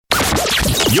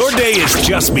Your day has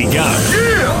just begun.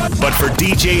 Yeah! But for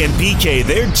DJ and PK,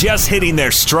 they're just hitting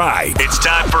their stride. It's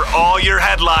time for all your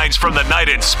headlines from the night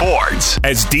in sports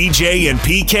as DJ and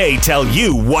PK tell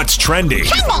you what's trending.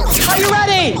 Are you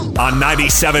ready? On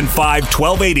 97.5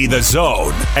 1280 The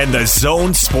Zone and The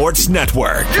Zone Sports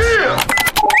Network. Yeah!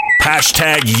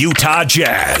 Hashtag Utah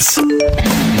Jazz.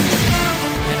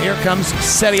 And here comes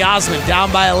Cedi Osman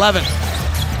down by 11.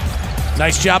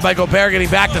 Nice job by Gobert getting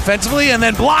back defensively and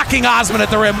then blocking Osman at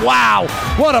the rim. Wow,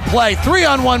 what a play.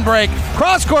 3-on-1 break.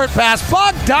 Cross-court pass.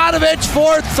 Bogdanović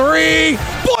for three.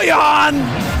 Boyan!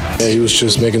 Yeah, he was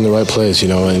just making the right plays,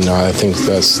 and I think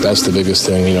that's the biggest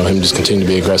thing, him just continue to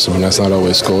be aggressive, and that's not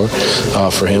always score.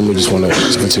 For him, we just want to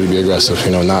continue to be aggressive,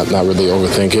 not really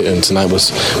overthink it. And tonight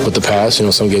was with the pass,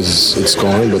 some games it's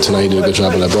scoring, but tonight he did a good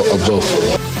job of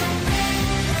both.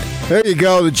 There you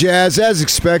go. The Jazz, as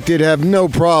expected, have no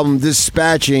problem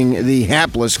dispatching the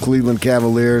hapless Cleveland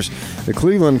Cavaliers. The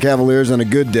Cleveland Cavaliers, on a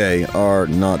good day, are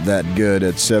not that good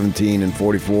at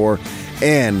 17-44.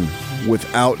 And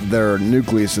without their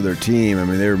nucleus of their team, I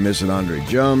mean, they were missing Andre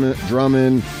Drummond,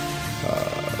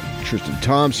 Tristan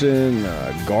Thompson.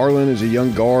 Garland is a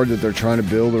young guard that they're trying to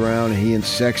build around. He and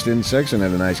Sexton. Sexton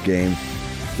had a nice game.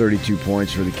 32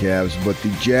 points for the Cavs, but the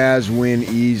Jazz win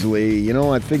easily.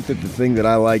 I think that the thing that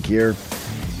I like here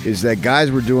is that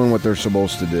guys were doing what they're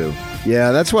supposed to do.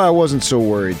 Yeah, that's why I wasn't so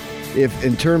worried. If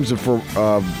in terms of to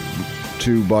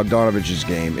Bogdanovic's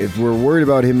game, if we're worried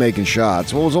about him making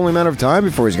shots, well, it was only a matter of time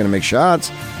before he's going to make shots.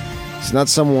 It's not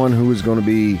someone who is going to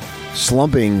be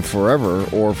slumping forever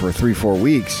or for 3-4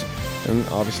 weeks. And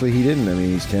obviously he didn't. I mean,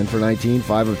 he's 10 for 19,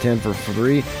 5 of 10 for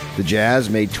 3. The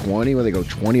Jazz made 20 when they go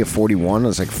 20 of 41.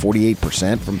 That's like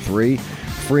 48% from 3.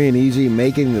 Free and easy,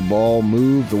 making the ball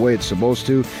move the way it's supposed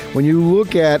to. When you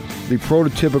look at the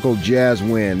prototypical Jazz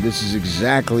win, this is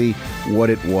exactly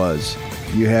what it was.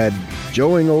 You had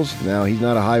Joe Ingles. Now, he's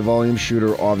not a high-volume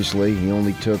shooter, obviously. He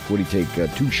only took,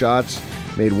 2 shots,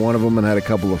 made one of them and had a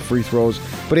couple of free throws.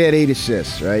 But he had 8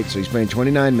 assists, right? So he's playing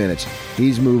 29 minutes.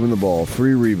 He's moving the ball,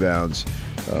 3 rebounds,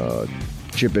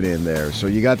 chipping in there. So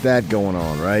you got that going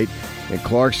on, right? And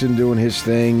Clarkson doing his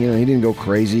thing. He didn't go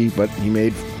crazy, but he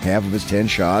made half of his 10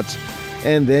 shots.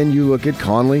 And then you look at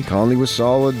Conley. Conley was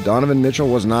solid. Donovan Mitchell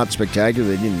was not spectacular.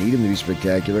 They didn't need him to be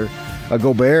spectacular.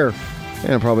 Gobert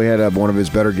probably had one of his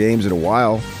better games in a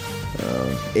while.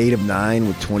 8 of 9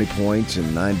 with 20 points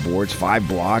and 9 boards, 5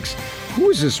 blocks. Who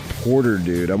is this Porter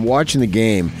dude? I'm watching the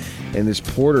game, and this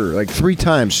Porter, 3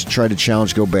 times tried to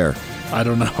challenge Gobert. I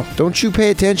don't know. Don't you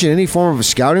pay attention to any form of a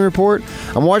scouting report?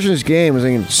 I'm watching this game and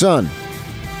thinking, son,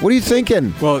 what are you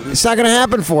thinking? Well, it's not going to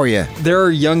happen for you. There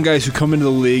are young guys who come into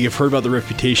the league, have heard about the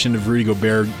reputation of Rudy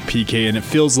Gobert, PK, and it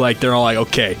feels like they're all like,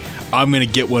 okay, I'm going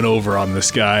to get one over on this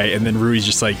guy. And then Rudy's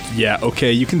just like, yeah,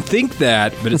 okay, you can think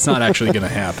that, but it's not actually going to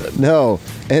happen. No,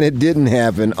 and it didn't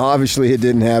happen. Obviously, it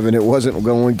didn't happen. It wasn't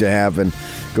going to happen.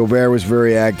 Gobert was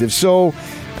very active. So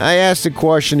I asked a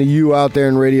question to you out there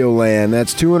in Radio Land.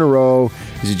 That's 2 in a row.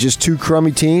 Is it just 2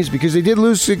 crummy teams? Because they did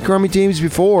lose to crummy teams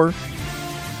before.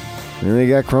 And they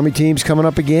got crummy teams coming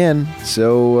up again.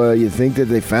 So you think that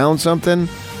they found something?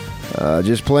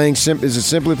 Just playing is it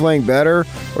simply playing better,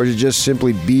 or is it just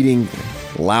simply beating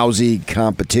lousy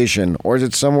competition, or is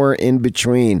it somewhere in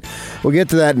between? We'll get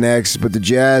to that next, but the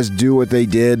Jazz do what they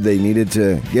did. They needed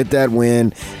to get that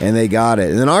win, and they got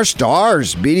it. And then our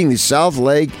Stars beating the South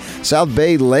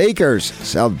Bay Lakers.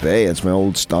 South Bay, that's my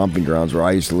old stomping grounds where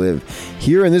I used to live.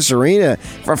 Here in this arena,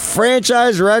 for a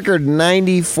franchise record,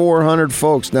 9,400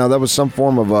 folks. Now, that was some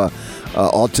form of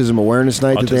autism awareness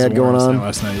night that they had going on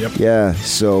last night. Yep. Yeah,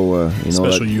 so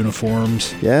special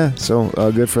uniforms. Yeah, so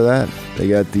good for that. They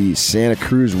got the Santa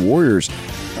Cruz Warriors.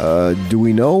 Do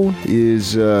we know,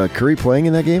 is Curry playing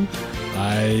in that game?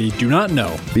 I do not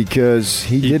know, because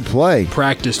he did play.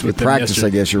 Practiced with them I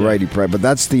guess you're right. But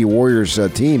that's the Warriors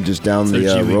team just down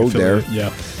the road there.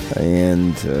 Yeah,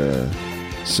 and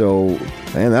so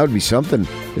man, that would be something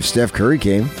if Steph Curry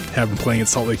came. Have him playing at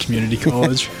Salt Lake Community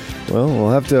College. Well,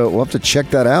 we'll have to check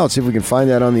that out, see if we can find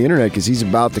that on the internet, because he's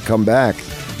about to come back.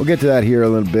 We'll get to that here a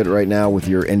little bit right now with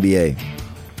your NBA.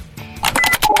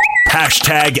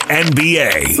 Hashtag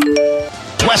NBA.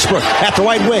 Westbrook at the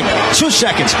right wing. 2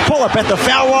 seconds. Pull up at the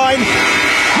foul line.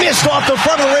 Missed off the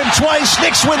front of the rim twice.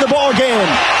 Knicks win the ball game.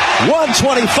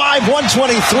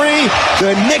 125-123.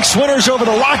 The Knicks winners over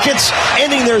the Rockets,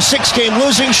 ending their 6-game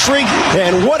losing streak.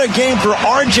 And what a game for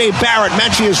R.J. Barrett,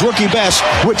 matching his rookie best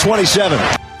with 27.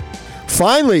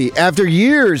 Finally, after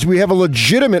years, we have a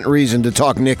legitimate reason to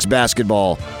talk Knicks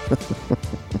basketball.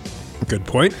 Good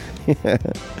point.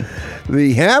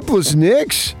 The hapless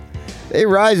Knicks they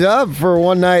rise up for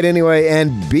one night anyway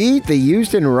and beat the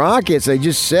Houston Rockets. I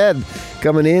just said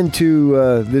coming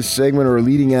into this segment, or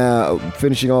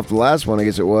finishing off the last one, I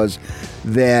guess it was,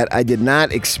 that I did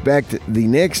not expect the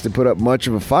Knicks to put up much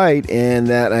of a fight, and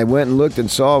that I went and looked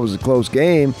and saw it was a close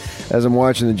game as I'm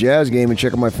watching the Jazz game and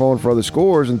checking my phone for other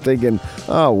scores and thinking,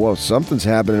 oh, well, something's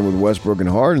happening with Westbrook and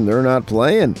Harden. They're not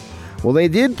playing. Well, they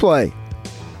did play.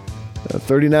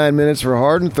 39 minutes for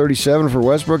Harden, 37 for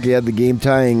Westbrook. He had the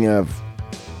game-tying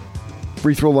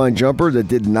free throw line jumper that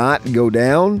did not go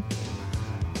down.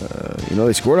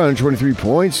 They scored 123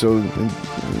 points, so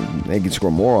they can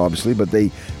score more, obviously, but they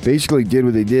basically did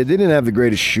what they did. They didn't have the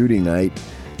greatest shooting night.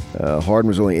 Harden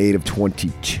was only 8 of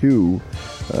 22.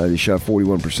 They shot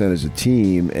 41% as a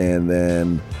team, and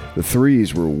then the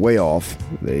threes were way off.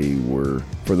 They were,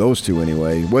 for those two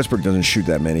anyway. Westbrook doesn't shoot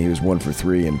that many. He was 1 for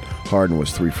 3, and Harden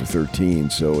was 3 for 13,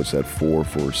 so it's at 4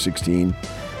 for 16.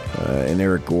 And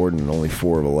Eric Gordon only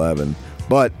 4 of 11.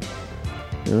 But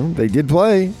they did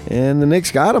play, and the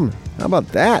Knicks got them. How about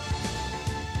that?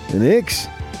 The Knicks.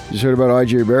 Just heard about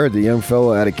R.J. Barrett, the young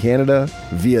fellow out of Canada,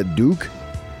 via Duke,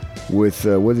 with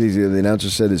what did the announcer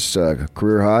said his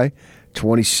career high,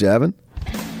 27.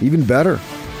 Even better.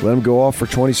 Let him go off for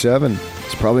 27.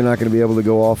 He's probably not going to be able to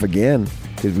go off again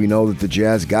because we know that the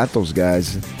Jazz got those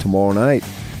guys tomorrow night.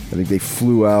 I think they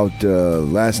flew out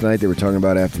last night. They were talking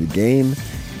about after the game,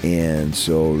 and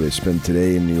so they spend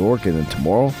today in New York and then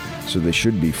tomorrow. So they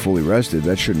should be fully rested.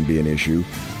 That shouldn't be an issue.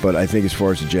 But I think as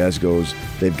far as the Jazz goes,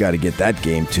 they've got to get that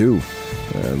game too.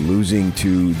 Losing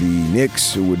to the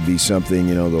Knicks would be something,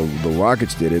 the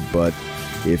Rockets did it, but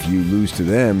if you lose to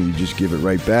them, you just give it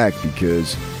right back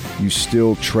because you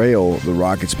still trail the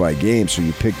Rockets by a game. So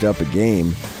you picked up a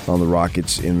game on the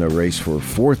Rockets in the race for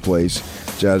fourth place.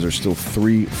 Jazz are still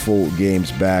 3 full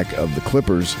games back of the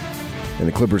Clippers. And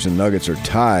the Clippers and Nuggets are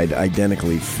tied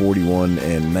identically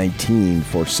 41-19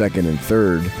 for second and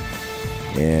third.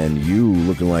 And you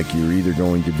looking like you're either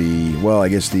going to be, well, I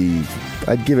guess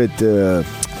I'd give it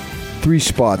 3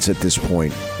 spots at this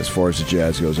point as far as the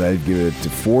Jazz goes. I'd give it to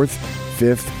 4th,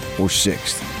 5th, or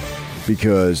 6th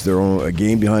because they're only a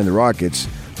game behind the Rockets,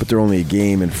 but they're only a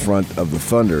game in front of the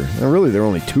Thunder. And really, they're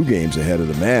only 2 games ahead of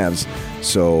the Mavs,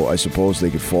 so I suppose they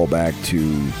could fall back to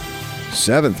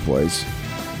 7th place.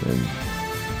 And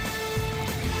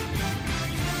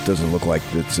doesn't look like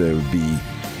it would be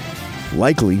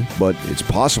likely, but it's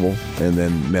possible. And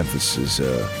then Memphis is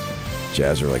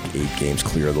Jazz are like 8 games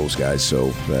clear of those guys,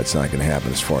 so that's not going to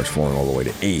happen as far as falling all the way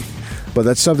to 8th. But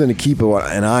that's something to keep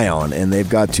an eye on, and they've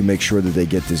got to make sure that they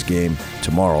get this game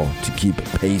tomorrow to keep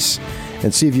pace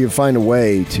and see if you can find a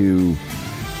way to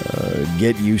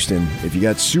get Houston. If you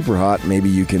got super hot, maybe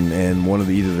you can, and one of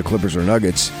either the Clippers or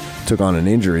Nuggets took on an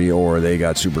injury or they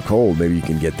got super cold, maybe you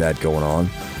can get that going on.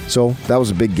 So that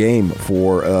was a big game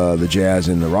for the Jazz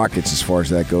and the Rockets as far as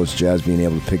that goes, Jazz being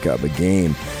able to pick up a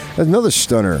game. Another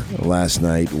stunner last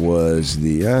night was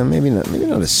the, maybe not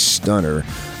a stunner,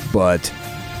 but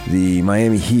the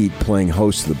Miami Heat playing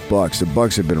host to the Bucks. The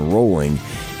Bucks have been rolling,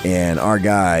 and our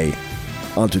guy,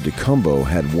 Antetokounmpo,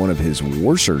 had one of his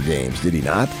worser games, did he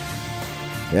not?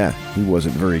 Yeah, he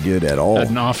wasn't very good at all. Had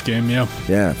an off game, yeah.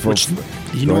 Yeah. Which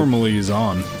he normally is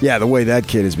on. Yeah, the way that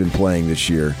kid has been playing this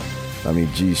year. I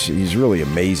mean, geez, he's really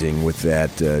amazing with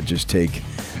that. Just take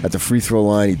at the free throw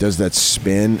line, he does that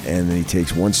spin, and then he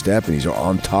takes one step, and he's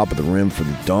on top of the rim for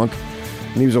the dunk.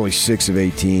 And he was only 6 of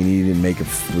 18. He didn't make a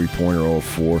three-pointer all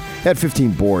 4. Had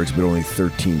 15 boards, but only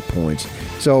 13 points.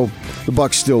 So the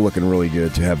Bucks still looking really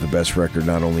good to have the best record,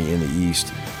 not only in the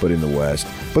East, but in the West.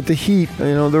 But the Heat,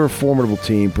 they're a formidable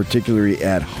team, particularly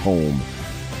at home.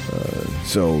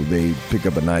 So they pick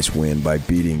up a nice win by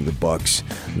beating the Bucks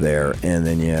there. And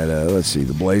then you had,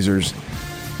 the Blazers.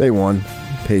 They won.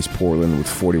 Paced Portland with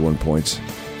 41 points.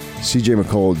 C.J.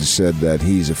 McCollum just said that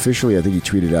he's officially, I think he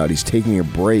tweeted out, he's taking a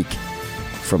break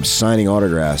from signing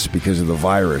autographs because of the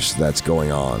virus that's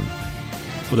going on.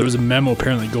 Well, there was a memo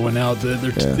apparently going out that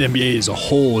the NBA as a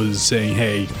whole is saying,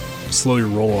 hey, slow your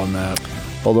roll on that.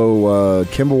 Although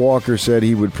Kemba Walker said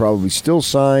he would probably still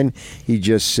sign, he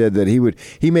just said that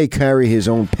he may carry his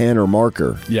own pen or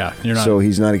marker. Yeah, you're not. So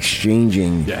he's not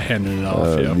exchanging handing it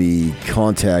off, the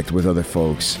contact with other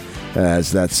folks,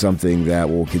 as that's something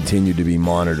that will continue to be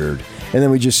monitored. And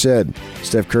then we just said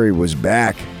Steph Curry was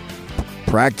back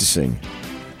practicing,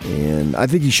 and I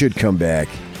think he should come back.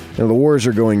 The Warriors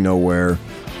are going nowhere,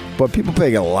 but people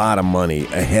pay a lot of money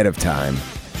ahead of time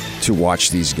to watch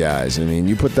these guys. I mean,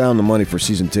 you put down the money for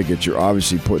season tickets, you're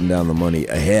obviously putting down the money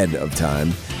ahead of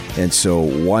time, and so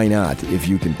why not if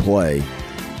you can play?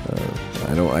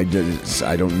 I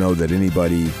don't know that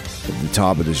anybody at the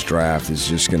top of this draft is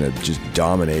just going to just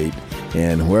dominate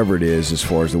And whoever it is, as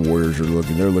far as the Warriors are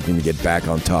looking, they're looking to get back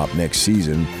on top next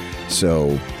season.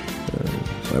 So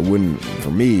I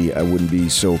wouldn't be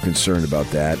so concerned about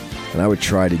that. And I would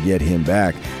try to get him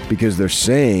back because they're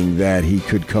saying that he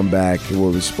could come back. Well,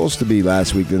 it was supposed to be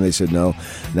last week, then they said no.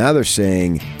 Now they're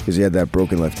saying, because he had that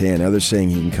broken left hand, now they're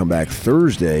saying he can come back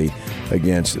Thursday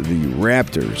against the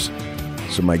Raptors.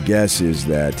 So my guess is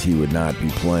that he would not be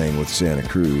playing with Santa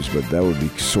Cruz, but that would be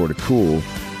sort of cool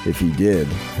if he did.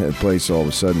 The place all of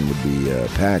a sudden would be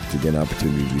packed to get an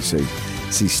opportunity to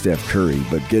see Steph Curry.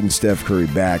 But getting Steph Curry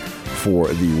back for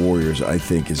the Warriors, I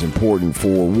think, is important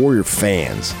for Warrior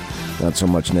fans. Not so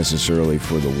much necessarily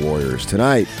for the Warriors.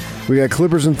 Tonight, we got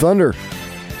Clippers and Thunder.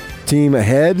 Team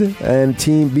ahead and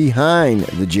team behind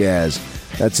the Jazz.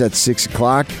 That's at 6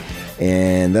 o'clock,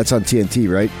 and that's on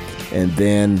TNT, right? And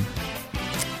then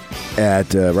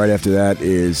right after that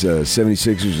is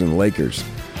 76ers and Lakers.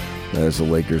 As the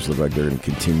Lakers look like they're going to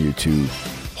continue to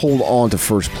hold on to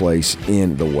first place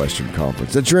in the Western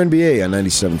Conference. That's your NBA on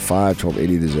 97.5,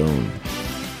 1280 The Zone.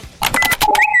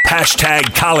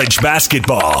 Hashtag college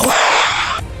basketball.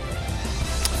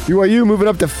 BYU moving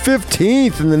up to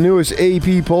 15th in the newest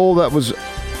AP poll that was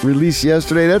released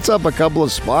yesterday. That's up a couple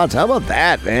of spots. How about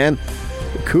that, man?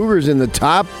 The Cougars in the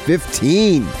top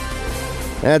 15.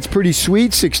 That's pretty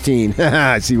sweet, 16.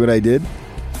 See what I did?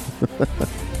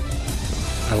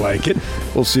 I like it.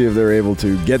 We'll see if they're able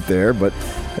to get there. But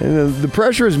the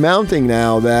pressure is mounting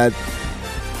now that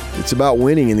it's about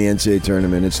winning in the NCAA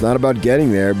tournament. It's not about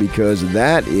getting there because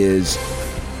that is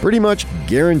pretty much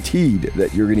guaranteed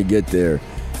that you're going to get there.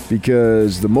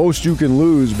 Because the most you can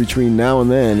lose between now and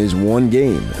then is one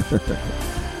game.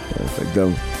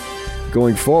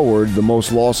 Going forward, the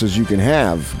most losses you can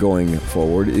have going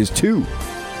forward is 2.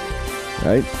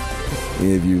 Right?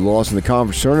 If you lost in the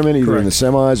conference tournament, either in the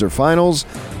semis or finals,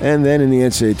 and then in the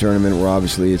NCAA tournament, where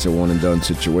obviously it's a one-and-done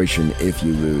situation if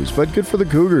you lose. But good for the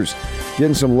Cougars.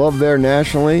 Getting some love there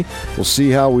nationally. We'll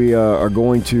see how we are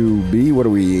going to be. What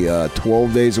are we,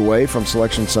 12 days away from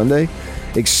Selection Sunday?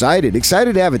 Excited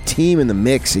to have a team in the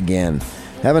mix again.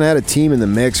 Haven't had a team in the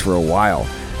mix for a while.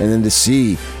 And then to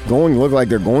see look like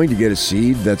they're going to get a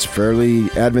seed that's fairly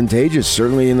advantageous,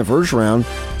 certainly in the first round.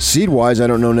 Seed-wise, I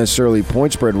don't know necessarily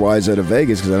point spread-wise out of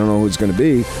Vegas because I don't know who it's going to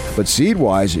be. But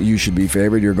seed-wise, you should be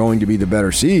favored. You're going to be the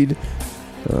better seed,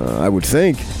 I would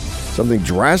think. Something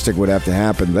drastic would have to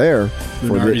happen there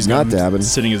for this not to happen.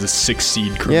 Sitting as a 6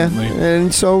 seed currently. Yeah,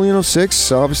 and so,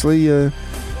 6, obviously, you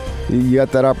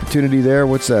got that opportunity there.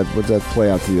 What's that play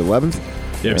out to the 11th?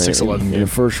 Yeah, 6-11 in the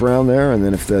first round there, and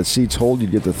then if the seeds hold, you'd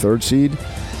get the 3rd seed.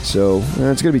 So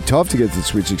it's going to be tough to get to the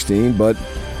Sweet 16, but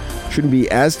shouldn't be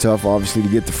as tough, obviously, to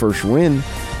get the first win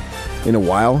in a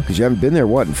while because you haven't been there,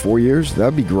 in 4 years?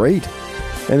 That'd be great.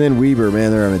 And then Weber, man,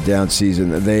 they're on a down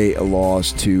season. They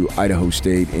lost to Idaho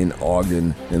State in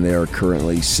Ogden, and they are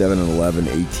currently 7-11,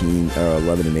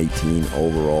 11-18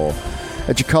 overall.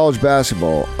 That's your college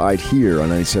basketball right here on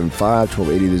 97.5,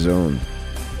 1280 The Zone.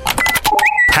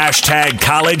 Hashtag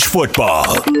college football.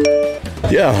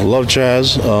 Yeah, I love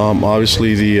Chaz.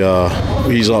 Obviously,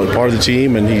 he's part of the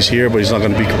team and he's here, but he's not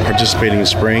going to be participating in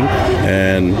spring.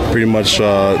 And pretty much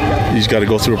he's got to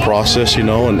go through a process, and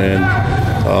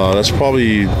that's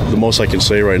probably the most I can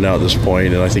say right now at this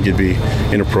point. And I think it'd be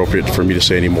inappropriate for me to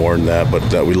say any more than that, but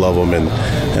that we love him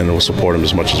and we'll support him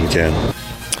as much as we can.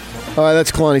 All right,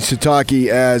 that's Kalani Sitake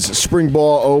as spring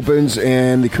ball opens,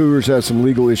 and the Cougars have some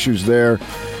legal issues there.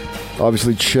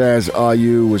 Obviously, Chaz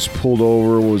Ayu was pulled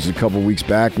over, a couple weeks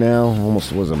back now?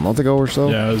 Almost, was it a month ago or so?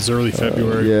 Yeah, it was early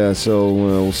February. So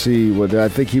we'll see. I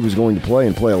think he was going to play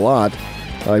and play a lot.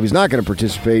 He was not going to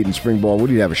participate in spring ball. What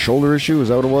did he have, a shoulder issue? Is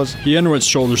that what it was? He underwent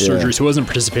shoulder surgery, so he wasn't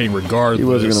participating regardless. He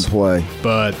wasn't going to play.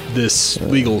 But this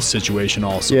legal situation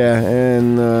also. Yeah,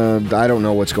 and I don't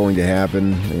know what's going to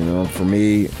happen. For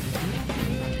me,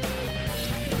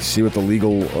 see what the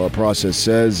legal process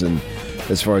says, and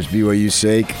as far as BYU's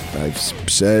sake, I've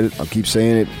said it, I'll keep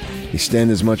saying it,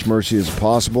 extend as much mercy as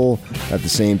possible, at the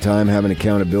same time having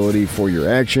accountability for your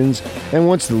actions. And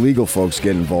once the legal folks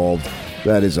get involved,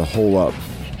 that is a whole lot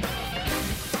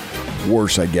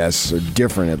worse, I guess, or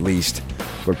different at least,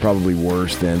 but probably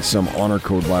worse than some honor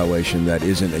code violation that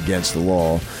isn't against the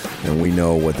law, and we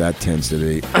know what that tends to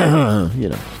be,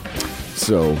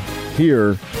 So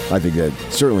here, I think that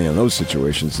certainly in those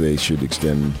situations, they should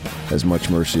extend as much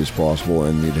mercy as possible,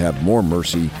 and you'd have more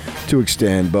mercy to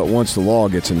extend. But once the law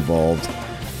gets involved,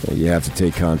 you have to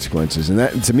take consequences. And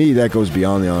that, to me, that goes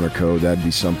beyond the honor code. That'd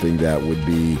be something that would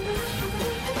be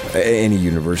any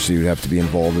university would have to be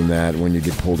involved in that when you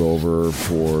get pulled over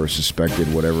for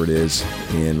suspected whatever it is,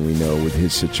 and we know with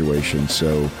his situation.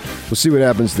 So we'll see what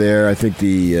happens there. I think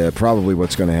probably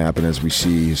what's going to happen, as we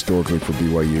see historically for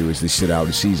BYU, is they sit out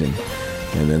a season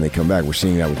and then they come back. We're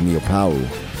seeing that with Neil Pau'u,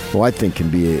 who I think can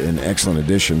be an excellent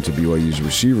addition to BYU's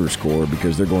receivers corps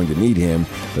because they're going to need him.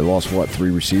 They lost, 3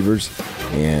 receivers?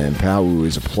 And Pau'u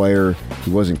is a player.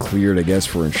 He wasn't cleared, I guess,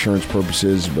 for insurance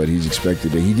purposes, but he's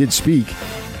expected to. He did speak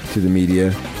to the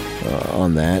media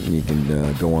on that, and you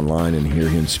can go online and hear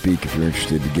him speak if you're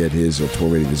interested to get his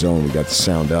 1280 The Zone. We got the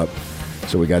sound up,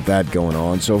 so we got that going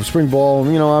on. So spring ball,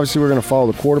 obviously we're going to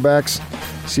follow the quarterbacks,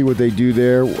 see what they do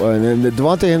there. And then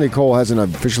Devontae Henry-Cole hasn't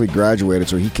officially graduated,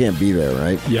 so he can't be there,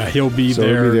 right? Yeah, he'll be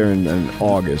there. He'll be there in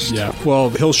August. Yeah, well,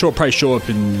 he'll probably show up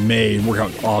in May and work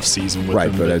out off-season with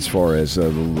them. But as far as the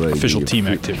official team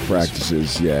activities.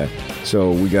 Practices, yeah.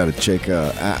 So we got to check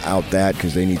out that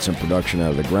because they need some production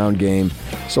out of the ground game.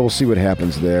 So we'll see what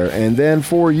happens there. And then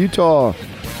for Utah,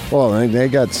 well, they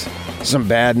got some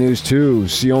bad news too.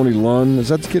 Sione Lund, is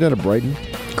that the kid out of Brighton?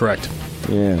 Correct.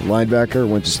 Yeah, linebacker,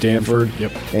 went to Stanford.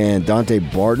 Yep. And Dante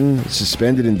Barton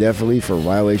suspended indefinitely for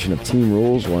violation of team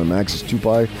rules, while Maxis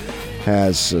Tupai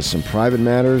has some private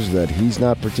matters that he's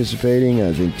not participating.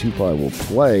 I think Tupai will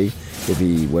play if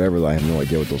he, I have no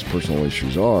idea what those personal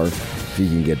issues are, if he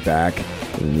can get back.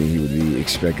 And he would be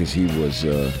because he was,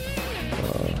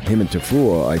 him and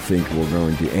Tafua, I think, were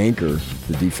going to anchor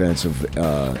the defensive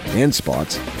end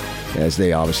spots, as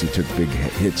they obviously took big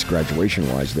hits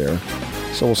graduation-wise there.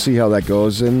 So we'll see how that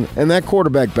goes. And that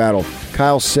quarterback battle,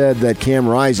 Kyle said that Cam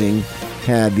Rising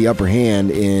had the upper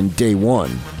hand in day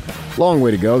one. Long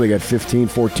way to go. They got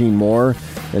 14 more,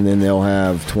 and then they'll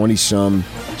have 20-some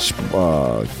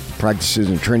practices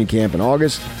and training camp in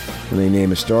August when they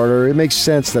name a starter. It makes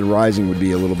sense that Rising would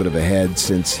be a little bit of ahead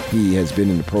since he has been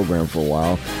in the program for a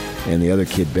while, and the other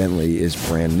kid, Bentley, is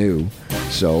brand new.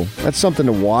 So that's something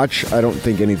to watch. I don't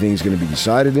think anything's going to be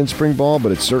decided in spring ball,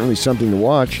 but it's certainly something to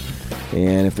watch.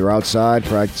 And if they're outside,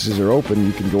 practices are open,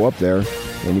 you can go up there.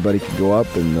 Anybody can go up,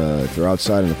 and if they're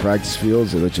outside in the practice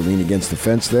fields, they let you lean against the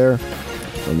fence there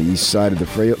on the east side of the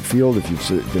field. If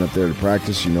you've been up there to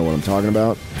practice, you know what I'm talking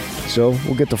about. So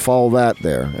we'll get to follow that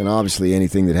there. And obviously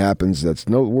anything that happens that's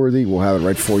noteworthy, we'll have it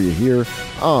right for you here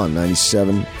on 97.5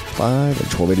 and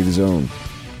 1280 The Zone.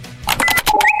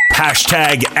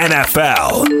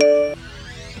 #NFL.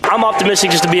 I'm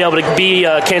optimistic just to be able to be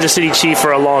a Kansas City Chief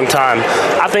for a long time.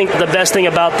 I think the best thing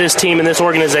about this team and this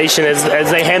organization is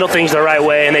they handle things the right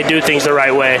way and they do things the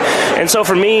right way. And so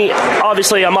for me,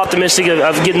 obviously, I'm optimistic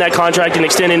of getting that contract and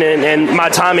extending it and my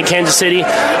time in Kansas City.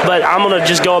 But I'm going to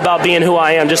just go about being who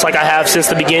I am, just like I have since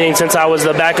the beginning, since I was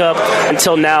the backup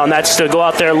until now. And that's to go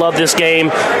out there, love this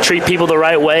game, treat people the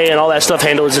right way, and all that stuff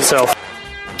handles itself.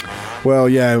 Well,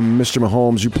 yeah, Mr.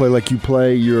 Mahomes, you play like you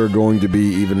play, you're going to be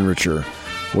even richer.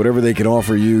 Whatever they can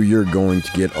offer you, you're going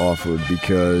to get offered,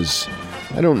 because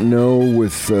I don't know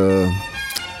with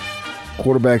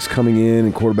quarterbacks coming in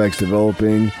and quarterbacks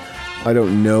developing, I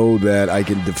don't know that I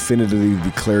can definitively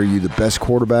declare you the best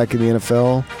quarterback in the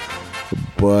NFL.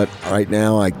 But right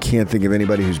now, I can't think of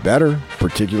anybody who's better,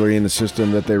 particularly in the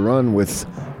system that they run with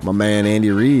my man Andy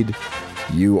Reid.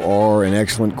 You are an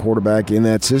excellent quarterback in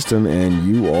that system, and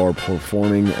you are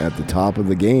performing at the top of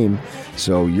the game,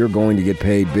 so you're going to get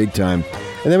paid big time.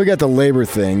 And then we got the labor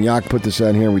thing. Yak put this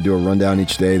out here, and we do a rundown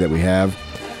each day that we have.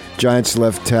 Giants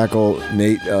left tackle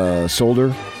Nate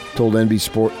Solder told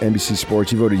NBC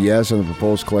Sports he voted yes on the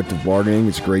proposed collective bargaining.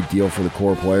 It's a great deal for the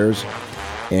core players.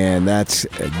 And that's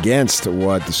against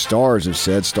what the Stars have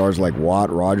said. Stars like Watt,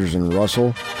 Rodgers, and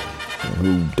Russell,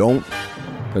 who don't,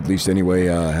 at least anyway,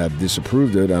 have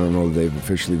disapproved it. I don't know if they've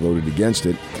officially voted against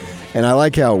it. And I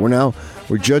like how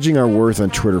we're judging our worth on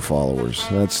Twitter followers.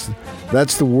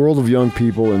 That's the world of young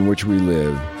people in which we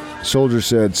live. Soldier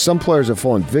said, some players have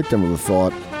fallen victim of the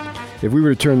thought, if we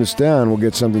were to turn this down, we'll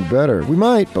get something better. We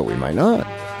might, but we might not.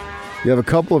 You have a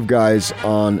couple of guys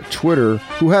on Twitter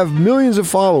who have millions of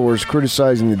followers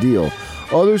criticizing the deal.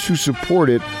 Others who support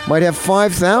it might have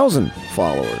 5,000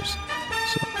 followers.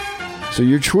 So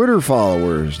your Twitter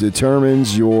followers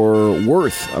determines your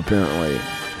worth, apparently.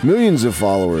 Millions of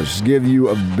followers give you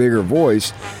a bigger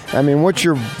voice. I mean, what's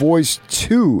your voice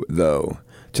to, though?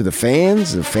 To the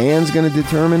fans? The fans going to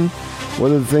determine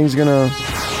whether the thing's going to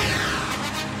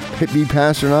be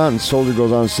passed or not? And Soldier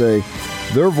goes on to say,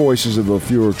 their voices are the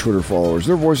fewer Twitter followers.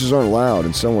 Their voices aren't loud.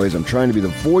 In some ways, I'm trying to be the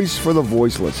voice for the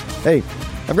voiceless. Hey,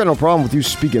 I've got no problem with you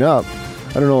speaking up.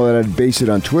 I don't know that I'd base it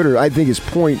on Twitter. I think his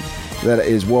point that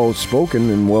is well spoken,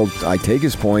 and I take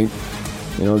his point,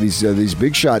 these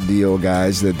big shot deal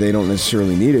guys that they don't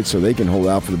necessarily need it, so they can hold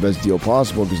out for the best deal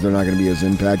possible because they're not going to be as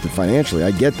impacted financially.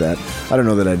 I get that. I don't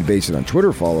know that I'd base it on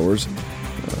Twitter followers.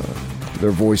 Their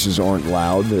voices aren't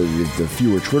loud. The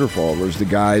fewer Twitter followers, the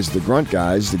grunt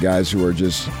guys, the guys who are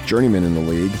just journeymen in the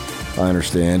league, I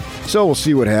understand. So we'll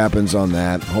see what happens on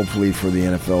that. Hopefully for the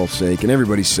NFL's sake and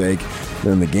everybody's sake,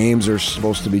 then the games are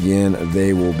supposed to begin.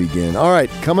 They will begin. All right,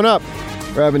 coming up,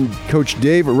 we're having Coach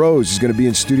Dave Rose. He's going to be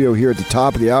in studio here at the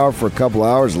top of the hour for a couple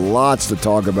hours. Lots to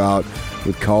talk about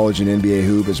with college and NBA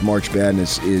hoop as March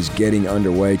Madness is getting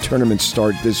underway. Tournaments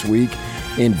start this week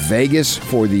in Vegas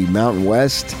for the Mountain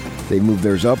West. They moved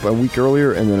theirs up a week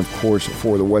earlier, and then, of course,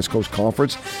 for the West Coast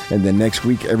Conference. And then next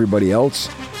week, everybody else.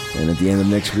 And at the end of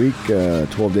next week,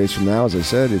 12 days from now, as I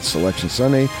said, it's Selection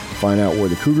Sunday. Find out where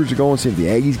the Cougars are going, see if the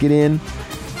Aggies get in.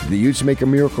 Do the Utes make a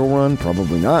miracle run?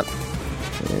 Probably not.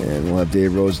 And we'll have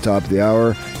Dave Rose top of the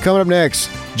hour. Coming up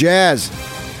next, Jazz.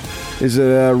 Is it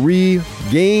a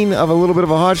regain of a little bit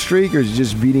of a hot streak, or is it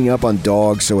just beating up on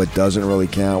dogs so it doesn't really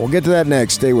count? We'll get to that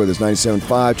next. Stay with us. 97.5,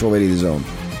 1280 The Zone.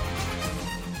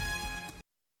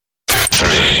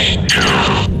 3, 2,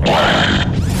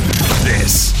 1.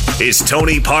 This is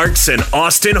Tony Parks and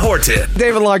Austin Horton.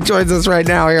 David Locke joins us right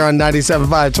now here on 97.5,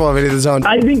 1280 The Zone.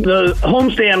 I think the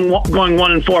homestand going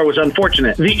 1-4 was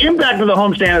unfortunate. The impact of the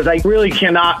homestand is I really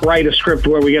cannot write a script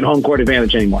where we get home court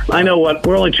advantage anymore. I know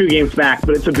we're only 2 games back,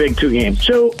 but it's a big 2 games.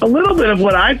 So a little bit of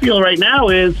what I feel right now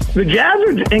is the Jazz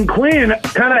and Quinn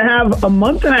kind of have a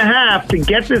month and a half to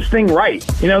get this thing right.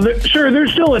 Sure,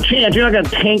 there's still a chance. You're not going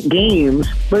to tank games,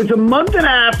 but it's a month and a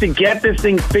half to get this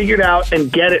thing figured out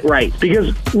and get it right.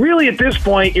 Because really at this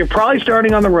point, you're probably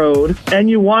starting on the road, and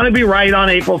you want to be right on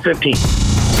April 15th.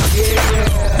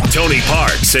 Tony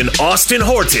Parks and Austin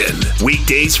Horton.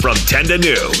 Weekdays from 10 to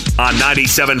noon on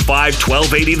 97.5,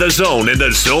 1280 The Zone and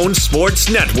The Zone Sports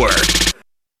Network.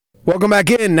 Welcome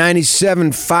back in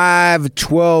 97.5,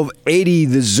 1280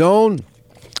 The Zone.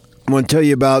 I want to tell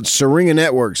you about Syringa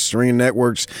Networks. Syringa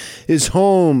Networks is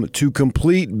home to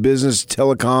complete business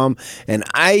telecom and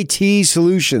IT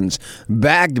solutions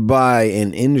backed by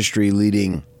an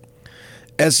industry-leading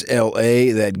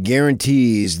SLA that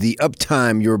guarantees the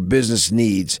uptime your business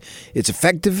needs. It's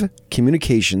effective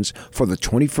communications for the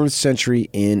 21st century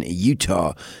in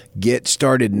Utah. Get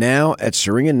started now at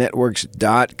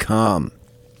syringanetworks.com.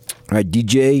 All right,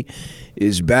 DJ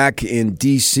is back in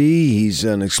D.C. He's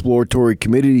an exploratory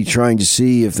committee trying to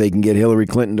see if they can get Hillary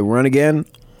Clinton to run again.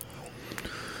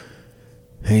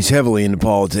 He's heavily into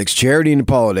politics. Charity and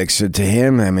politics. So to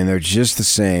him, I mean, they're just the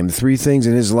same. The 3 things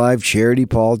in his life: charity,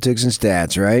 politics, and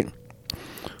stats, right?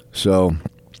 So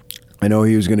I know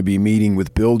he was going to be meeting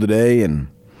with Bill today, and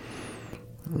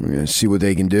we're going to see what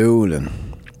they can do. And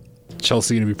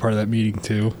Chelsea going to be part of that meeting,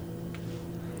 too.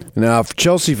 Now, for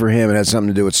Chelsea, for him, it has something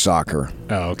to do with soccer.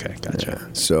 Oh, okay. Gotcha. Yeah,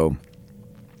 so,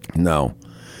 no.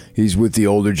 He's with the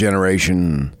older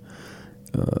generation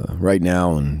right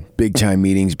now in big-time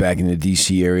meetings back in the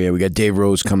D.C. area. We got Dave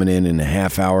Rose coming in a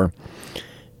half hour,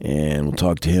 and we'll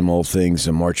talk to him all things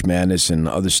March Madness and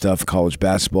other stuff, college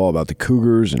basketball, about the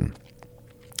Cougars, and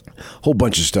a whole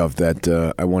bunch of stuff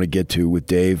that I want to get to with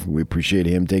Dave. We appreciate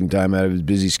him taking time out of his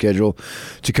busy schedule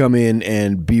to come in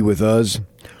and be with us.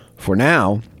 For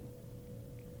now,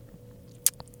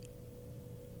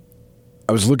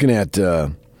 I was looking at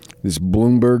this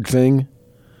Bloomberg thing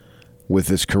with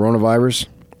this coronavirus,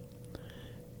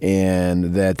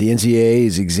 and that the NCAA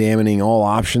is examining all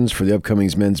options for the upcoming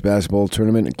men's basketball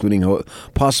tournament, including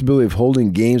possibility of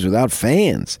holding games without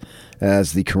fans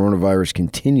as the coronavirus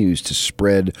continues to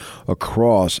spread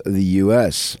across the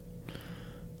U.S.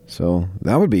 So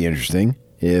that would be interesting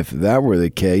if that were the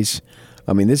case.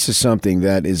 I mean, this is something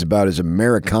that is about as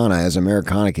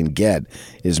Americana can get,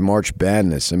 is March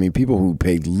Madness. I mean, people who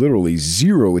paid literally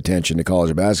zero attention to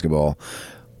college basketball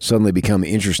suddenly become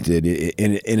interested.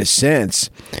 In a sense,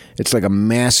 it's like a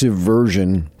massive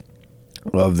version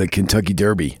of the Kentucky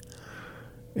Derby.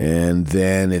 And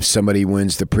then if somebody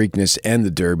wins the Preakness and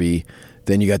the Derby,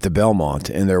 then you got the Belmont,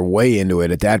 and they're way into it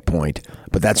at that point.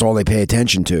 But that's all they pay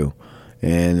attention to.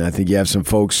 And I think you have some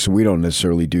folks, we don't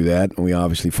necessarily do that. We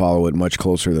obviously follow it much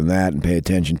closer than that and pay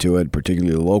attention to it,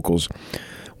 particularly the locals,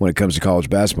 when it comes to college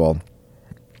basketball.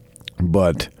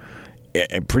 But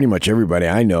pretty much everybody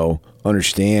I know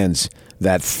understands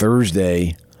that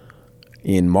Thursday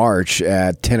in March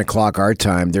at 10 o'clock our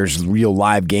time, there's real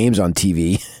live games on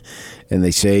TV. And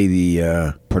they say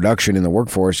the production in the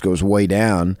workforce goes way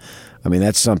down. I mean,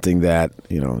 that's something that,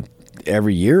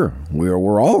 every year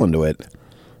we're all into it.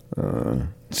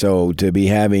 So to be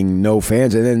having no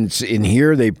fans, and then in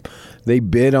here they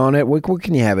bid on it. What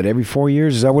can you have it every 4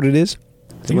 years? Is that what it is?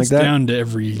 I think it's down to I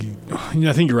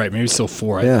think you're right. Maybe it's still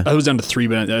 4. Yeah. I was down to 3,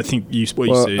 but I think you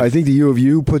say. I think the U of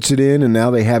U puts it in, and now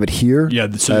they have it here. Yeah,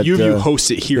 so the U of U hosts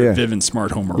it here at Vivint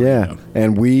Smart Home Arena. Yeah,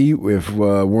 and if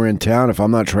we're in town, if I'm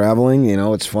not traveling,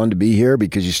 it's fun to be here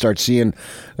because you start seeing,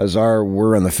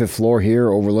 we're on the 5th floor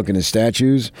here overlooking the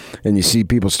statues, and you see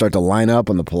people start to line up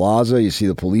on the plaza. You see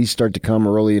the police start to come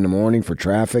early in the morning for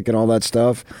traffic and all that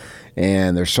stuff,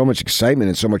 and there's so much excitement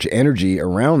and so much energy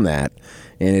around that.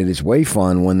 And it is way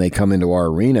fun when they come into our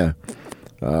arena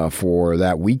for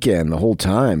that weekend, the whole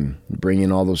time, bring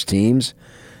in all those teams.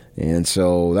 And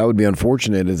so that would be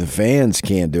unfortunate if the fans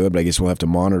can't do it, but I guess we'll have to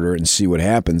monitor it and see what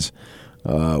happens,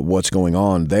 what's going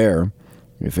on there.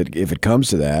 If it comes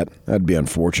to that, that'd be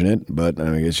unfortunate, but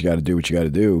I guess you got to do what you got to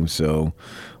do. So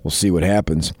we'll see what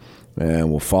happens.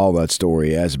 And we'll follow that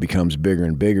story as it becomes bigger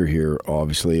and bigger here,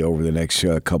 obviously, over the next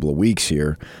couple of weeks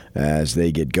here as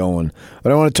they get going.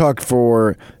 But I want to talk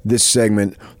for this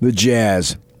segment, the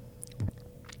Jazz.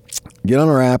 Get on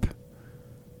our app,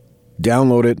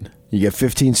 download it. You get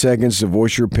 15 seconds to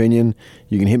voice your opinion.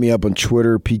 You can hit me up on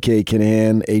Twitter, PK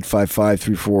Kinahan,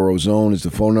 855-340-ZONE is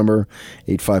the phone number,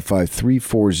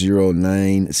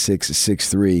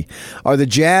 855-340-9663. Are the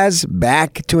Jazz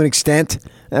back to an extent?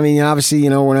 I mean, obviously,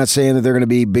 we're not saying that they're going to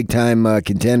be big-time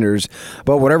contenders,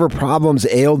 but whatever problems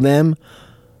ailed them,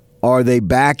 are they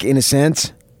back in a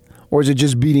sense? Or is it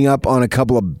just beating up on a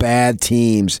couple of bad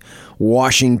teams,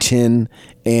 Washington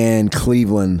and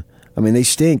Cleveland? I mean, they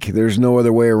stink. There's no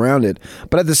other way around it.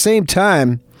 But at the same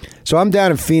time, so I'm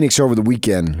down in Phoenix over the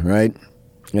weekend, right?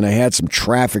 And I had some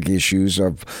traffic issues.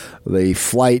 The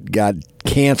flight got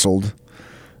canceled.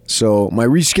 So my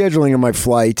rescheduling of my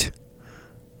flight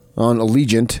on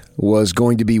Allegiant was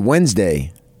going to be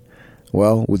Wednesday.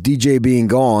 Well, with DJ being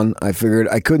gone, I figured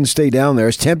I couldn't stay down there.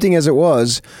 As tempting as it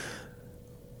was,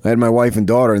 I had my wife and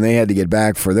daughter, and they had to get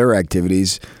back for their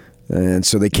activities. And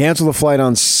so they canceled the flight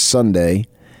on Sunday,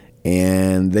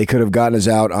 and they could have gotten us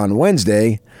out on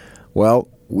Wednesday. Well,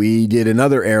 we did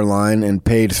another airline and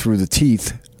paid through the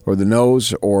teeth or the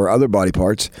nose or other body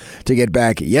parts to get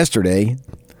back yesterday.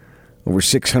 Over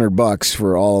 $600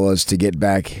 for all of us to get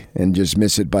back and just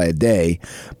miss it by a day.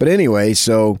 But anyway,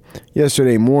 so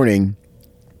yesterday morning,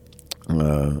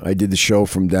 I did the show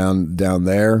from down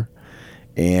there,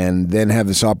 and then have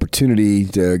this opportunity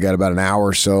to got about an hour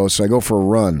or so. So I go for a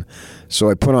run. So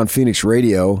I put on Phoenix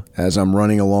radio as I'm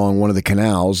running along one of the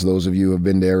canals. Those of you who have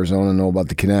been to Arizona know about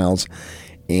the canals.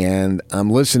 And I'm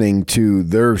listening to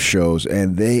their shows,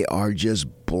 and they are just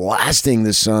blasting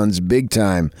the Suns big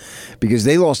time because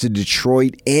they lost to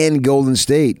Detroit and Golden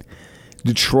State.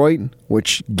 Detroit,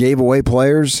 which gave away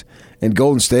players, and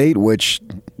Golden State, which,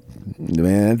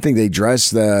 man, I think they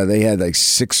dressed, they had like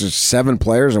 6 or 7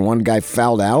 players, and one guy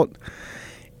fouled out.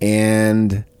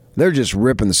 And they're just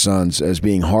ripping the Suns as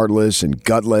being heartless and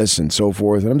gutless and so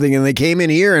forth. And I'm thinking they came in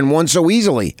here and won so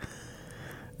easily.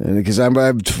 Because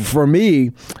for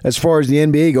me, as far as the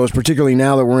NBA goes, particularly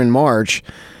now that we're in March,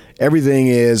 everything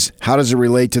is how does it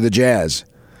relate to the Jazz?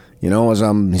 As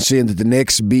I'm seeing that the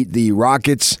Knicks beat the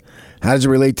Rockets, how does it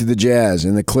relate to the Jazz?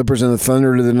 And the Clippers and the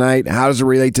Thunder tonight, how does it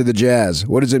relate to the Jazz?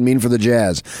 What does it mean for the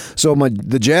Jazz? So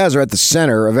the Jazz are at the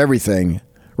center of everything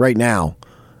right now.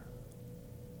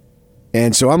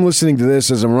 And so I'm listening to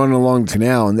this as I'm running along the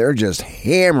canal, and they're just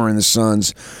hammering the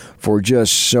Suns for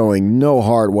just showing no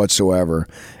heart whatsoever.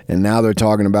 And now they're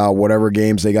talking about whatever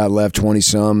games they got left,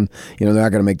 20-some. They're not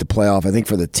going to make the playoff, I think,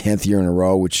 for the 10th year in a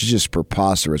row, which is just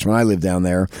preposterous. When I lived down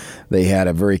there, they had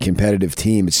a very competitive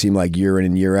team. It seemed like year in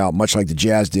and year out, much like the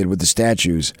Jazz did with the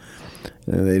statues.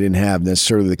 They didn't have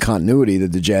necessarily the continuity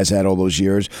that the Jazz had all those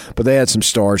years, but they had some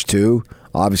stars too,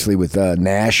 obviously with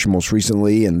Nash most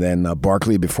recently, and then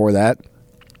Barkley before that.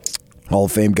 Hall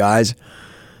of Fame guys.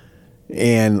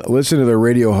 And listen to their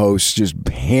radio hosts just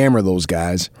hammer those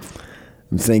guys.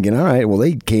 I'm thinking, all right, well,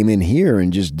 they came in here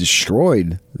and just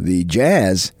destroyed the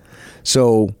Jazz.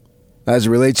 So, as it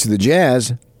relates to the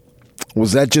Jazz,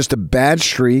 was that just a bad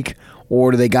streak,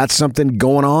 or do they got something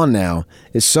going on now?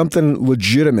 Is something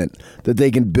legitimate that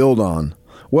they can build on?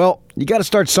 Well, you got to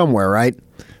start somewhere, right?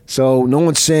 So, no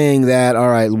one's saying that, all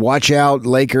right, watch out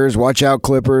Lakers, watch out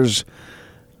Clippers.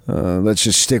 Let's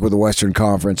just stick with the Western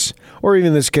Conference. Or even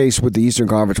in this case with the Eastern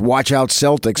Conference, watch out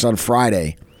Celtics on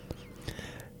Friday.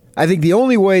 I think the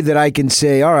only way that I can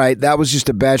say, all right, that was just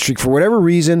a bad streak. For whatever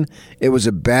reason, it was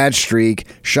a bad streak.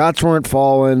 Shots weren't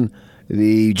falling.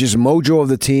 The just mojo of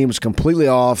the team was completely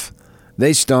off.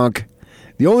 They stunk.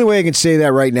 The only way I can say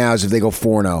that right now is if they go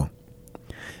 4-0.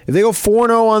 If they go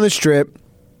 4-0 on the Strip,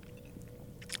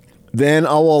 then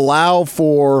I'll allow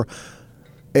for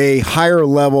a higher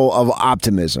level of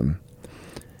optimism.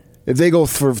 if they go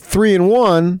for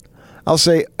 3-1, I'll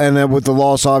say, and then with the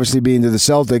loss obviously being to the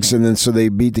Celtics, and then so they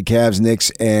beat the Cavs,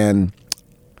 Knicks, and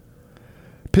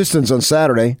Pistons on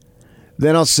Saturday,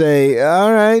 then I'll say,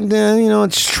 all right,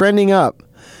 it's trending up.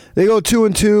 They go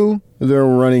 2-2, they're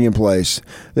running in place.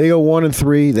 They go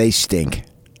 1-3, they stink.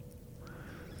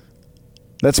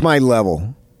 That's my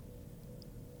level.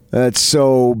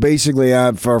 So basically,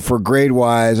 for grade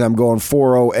wise, I'm going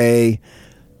 4.0A,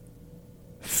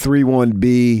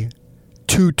 3.1B,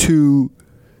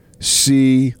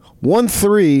 2.2C,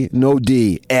 1.3, no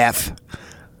D, F.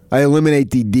 I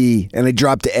eliminate the D and I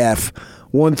drop to F.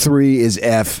 1.3 is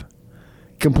F.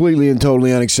 Completely and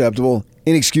totally unacceptable,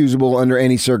 inexcusable under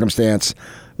any circumstance.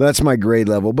 That's my grade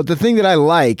level. But the thing that I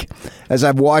like, as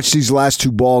I've watched these last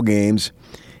two ball games,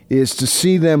 is to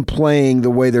see them playing the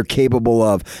way they're capable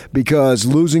of. Because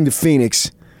losing to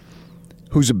Phoenix,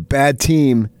 who's a bad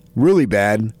team, really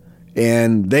bad,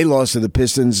 and they lost to the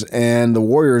Pistons and the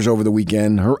Warriors over the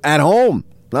weekend, at home,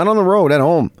 not on the road, at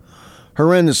home.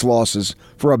 Horrendous losses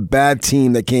for a bad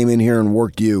team that came in here and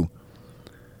worked you.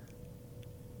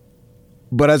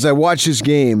 But as I watch this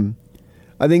game,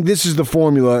 I think this is the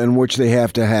formula in which they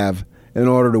have to have in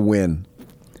order to win.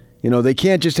 They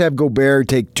can't just have Gobert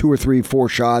take 2 or 3, 4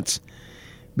 shots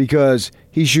because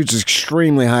he shoots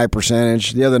extremely high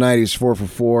percentage. The other night he was 4 for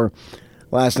 4.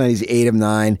 Last night he's 8 of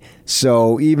 9.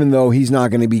 So even though he's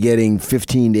not going to be getting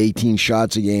 15 to 18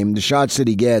 shots a game, the shots that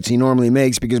he gets, he normally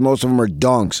makes because most of them are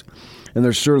dunks. And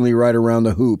they're certainly right around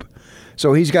the hoop.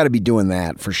 So he's got to be doing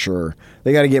that for sure.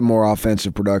 They got to get more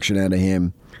offensive production out of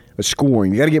him.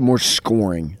 Scoring. You got to get more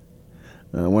scoring.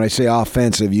 When I say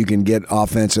offensive, you can get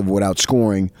offensive without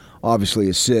scoring. Obviously,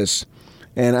 assists.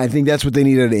 And I think that's what they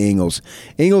need out of Ingles.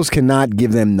 Ingles cannot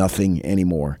give them nothing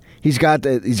anymore. He's got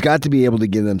to be able to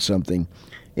give them something.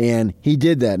 And he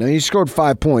did that. Now, he scored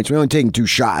 5 points. We're only taking 2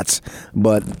 shots.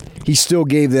 But he still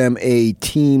gave them a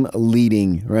team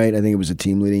leading, right? I think it was a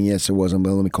team leading. Yes, it wasn't,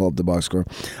 but let me call up the box score.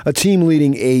 A team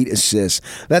leading 8 assists.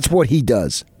 That's what he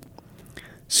does.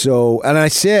 So, and I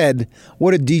said,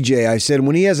 what a DJ. I said,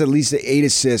 when he has at least 8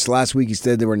 assists, last week he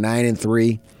said they were 9 and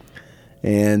 3.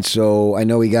 And so I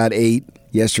know he got 8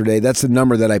 yesterday. That's the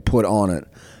number that I put on it.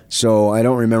 So I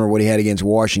don't remember what he had against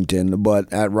Washington, but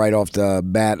right off the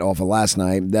bat, off of last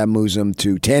night, that moves him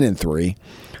to 10 and 3.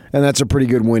 And that's a pretty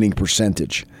good winning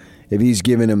percentage if he's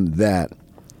giving him that.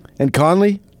 And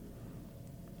Conley,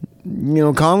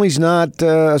 Conley's not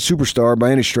a superstar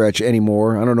by any stretch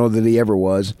anymore. I don't know that he ever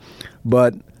was.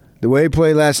 But the way he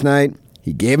played last night,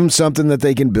 he gave him something that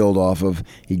they can build off of.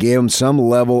 He gave him some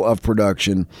level of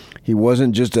production. He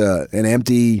wasn't just an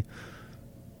empty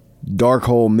dark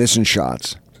hole missing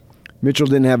shots. Mitchell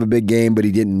didn't have a big game, but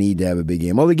he didn't need to have a big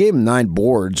game. Well, they gave him 9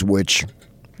 boards, which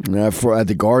at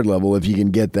the guard level, if you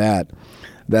can get that,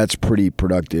 that's pretty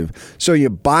productive. So you're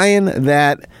buying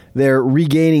that they're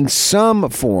regaining some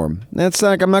form.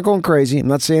 I'm not going crazy. I'm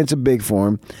not saying it's a big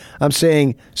form. I'm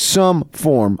saying some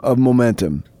form of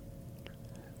momentum.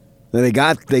 They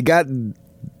got what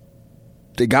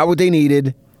they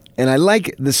needed, and I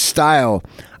like the style.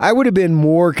 I would have been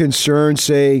more concerned,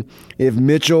 say, if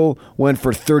Mitchell went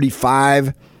for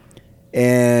 35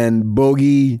 and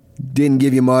Bogey didn't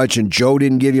give you much and Joe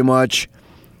didn't give you much.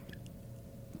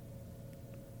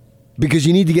 Because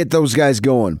you need to get those guys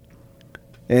going.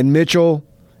 And Mitchell,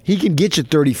 he can get you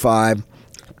 35.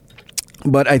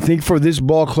 But I think for this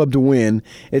ball club to win,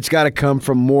 it's got to come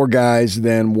from more guys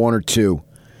than 1 or 2.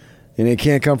 And it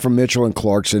can't come from Mitchell and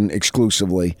Clarkson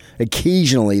exclusively.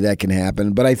 Occasionally that can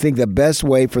happen. But I think the best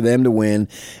way for them to win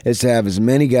is to have as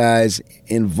many guys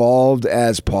involved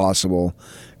as possible.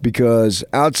 Because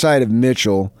outside of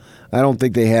Mitchell, I don't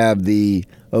think they have the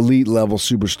elite level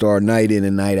superstar night in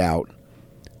and night out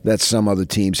that some other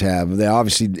teams have. They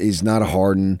obviously is not a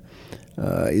Harden.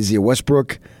 Is he a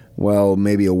Westbrook? Well,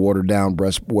 maybe a watered-down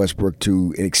Westbrook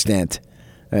to an extent.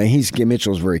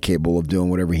 Mitchell's very capable of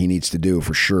doing whatever he needs to do,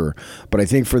 for sure. But I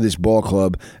think for this ball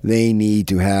club, they need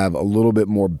to have a little bit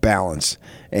more balance.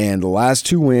 And the last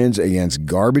 2 wins against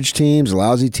garbage teams,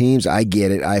 lousy teams, I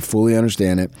get it. I fully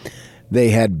understand it.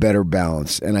 They had better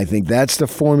balance. And I think that's the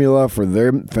formula for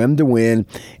them to win,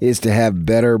 is to have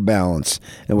better balance.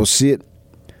 And we'll see it.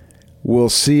 We'll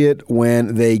see it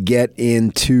when they get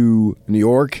into New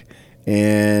York.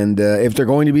 And if they're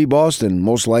going to beat Boston,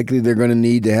 most likely they're going to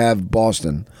need to have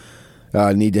Boston.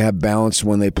 Need to have balance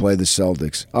when they play the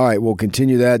Celtics. All right, we'll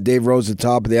continue that. Dave Rose at the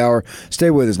top of the hour.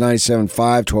 Stay with us,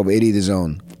 97.5, 1280 The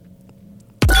Zone.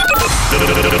 The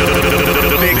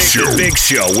Big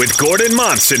Show with Gordon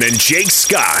Monson and Jake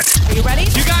Scott. Are you ready?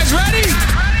 You guys ready?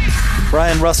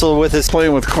 Ryan Russell with his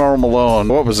playing with Karl Malone.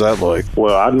 What was that like?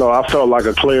 Well, I know I felt like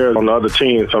a player on the other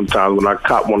team sometimes when I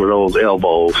caught one of those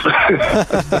elbows.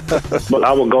 But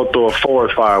I would go through a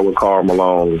forest fire with Karl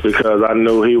Malone because I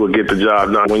knew he would get the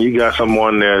job done. When you got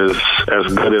someone that's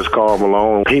as good as Karl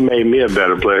Malone, he made me a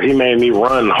better player. He made me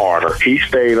run harder. He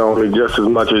stayed on me just as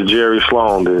much as Jerry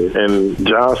Sloan did. And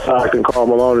John Stockton, Karl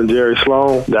Malone, and Jerry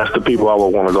Sloan, that's the people I would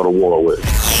want to go to war with.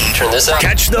 Turn this up.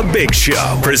 Catch The Big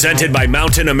Show, presented by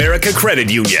Mountain America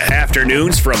Credit Union.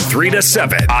 Afternoons from 3 to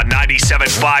 7 on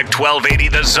 97.5 1280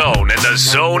 The Zone and The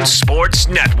Zone Sports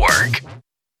Network.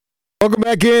 Welcome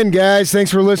back in, guys. Thanks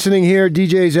for listening here.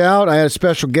 DJ's out. I had a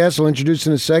special guest I'll introduce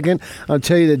in a second. I'll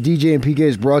tell you that DJ and PK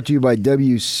is brought to you by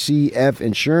WCF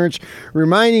Insurance,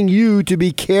 reminding you to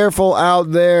be careful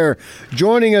out there.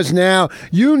 Joining us now,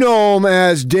 you know him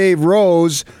as Dave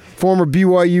Rose, former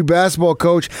BYU basketball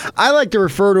coach. I like to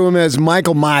refer to him as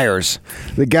Michael Myers,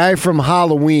 the guy from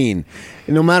Halloween.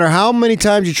 And no matter how many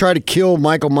times you try to kill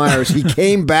Michael Myers, he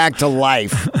came back to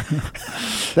life.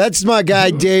 That's my guy,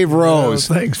 Dave Rose.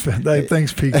 Thanks,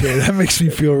 PK. That makes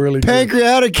me feel really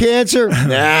Pancreatic cancer?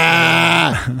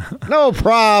 Nah, no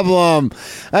problem.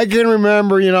 I can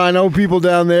remember, I know people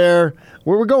down there.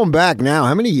 We're going back now.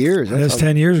 How many years? That's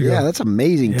 10 years ago. Yeah, that's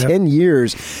amazing. Yep. 10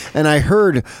 years. And I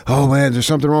heard, oh, man, there's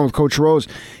something wrong with Coach Rose.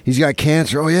 He's got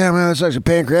cancer. Oh, yeah, man, that's like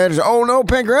pancreatic. Oh, no,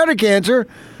 pancreatic cancer.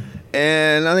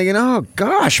 And I'm thinking, oh,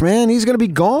 gosh, man, he's going to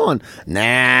be gone.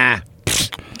 Nah,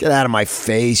 get out of my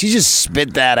face. You just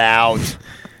spit that out.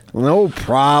 No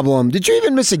problem. Did you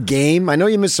even miss a game? I know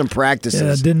you missed some practices.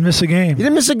 Yeah, I didn't miss a game. You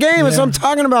didn't miss a game. That's what I'm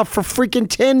talking about for freaking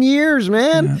 10 years,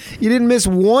 man. Yeah. You didn't miss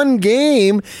one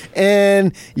game,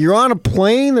 and you're on a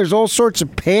plane. There's all sorts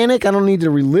of panic. I don't need to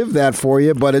relive that for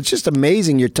you, but it's just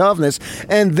amazing, your toughness.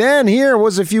 And then here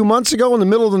was a few months ago in the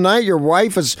middle of the night, your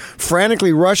wife is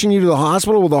frantically rushing you to the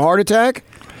hospital with a heart attack?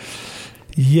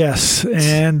 Yes,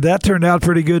 and that turned out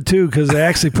pretty good, too, because they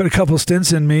actually put a couple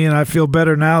stints in me, and I feel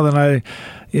better now than I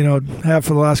have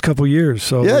for the last couple of years.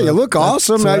 So yeah, you look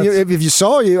awesome. If you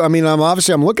saw you, I'm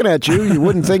looking at you. You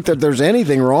wouldn't think that there's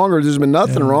anything wrong or there's been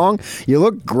nothing wrong. You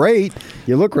look great.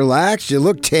 You look relaxed. You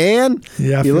look tan.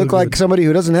 Yeah, you look like somebody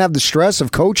who doesn't have the stress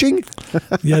of coaching.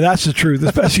 Yeah, that's the truth,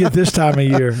 especially at this time of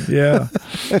year. Yeah.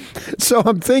 So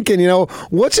I'm thinking,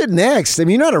 what's it next? I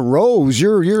mean, you're not a Rose.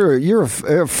 You're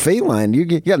a feline. You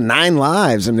got 9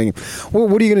 lives. I'm thinking, well,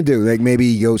 what are you going to do? Like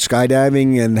maybe go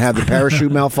skydiving and have the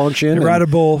parachute malfunction? Ride a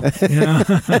bull.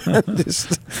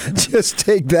 Just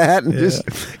take that and just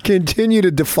continue to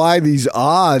defy these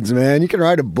odds, man. You can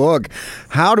write a book,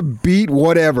 How to Beat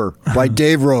Whatever by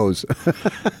Dave Rose.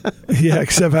 Yeah,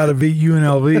 except how to beat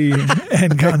UNLV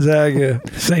and Gonzaga,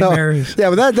 St. Mary's.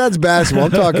 Yeah, but that's basketball.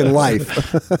 I'm talking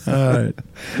life. All right.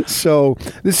 So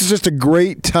this is just a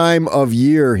great time of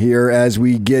year here as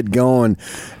we get going.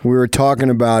 We were talking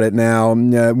about it now.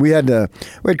 We had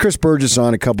Chris Burgess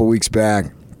on a couple weeks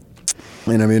back.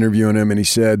 And I'm interviewing him, and he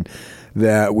said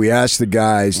that we asked the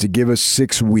guys to give us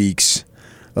 6 weeks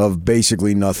of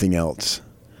basically nothing else.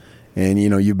 And,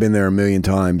 you've been there a million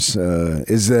times.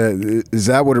 Is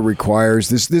that what it requires?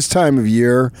 This time of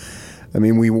year, I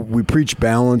mean, we preach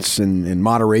balance and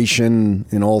moderation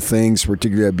in all things,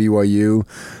 particularly at BYU.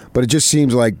 But it just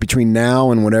seems like between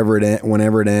now and whenever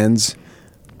it ends,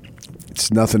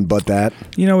 it's nothing but that.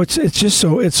 It's just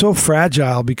so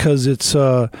fragile because it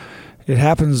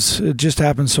just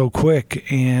happens so quick.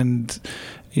 And,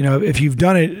 if you've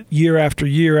done it year after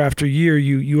year after year,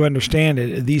 you understand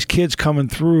it. These kids coming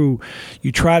through,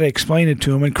 you try to explain it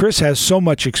to them. And Chris has so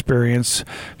much experience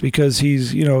because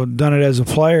he's, done it as a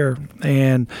player.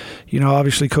 And,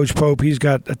 obviously Coach Pope, he's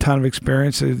got a ton of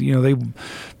experience.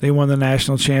 They won the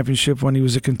national championship when he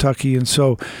was at Kentucky. And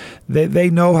so they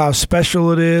know how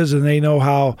special it is, and they know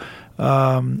how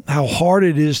hard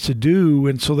it is to do,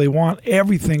 and so they want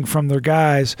everything from their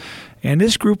guys. And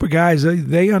this group of guys,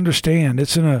 they understand.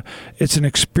 It's an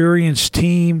experienced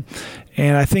team,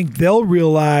 and I think they'll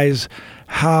realize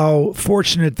how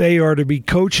fortunate they are to be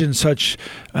coaching such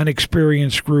an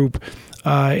experienced group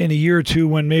in a year or two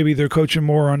when maybe they're coaching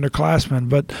more underclassmen.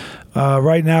 But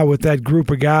right now with that group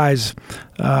of guys,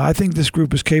 I think this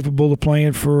group is capable of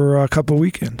playing for a couple of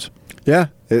weekends. Yeah,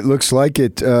 it looks like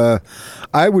it.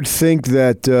 I would think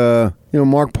that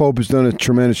Mark Pope has done a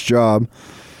tremendous job,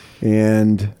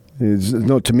 and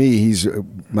to me, he's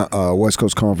West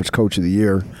Coast Conference Coach of the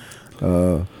Year.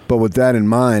 But with that in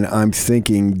mind, I'm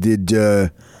thinking, did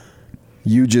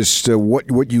you just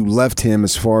what you left him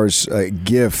as far as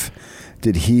gift?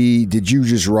 Did you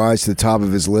just rise to the top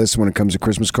of his list when it comes to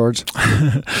Christmas cards?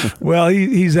 Well,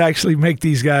 he's actually make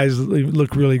these guys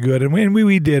look really good, and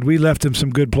we did. We left him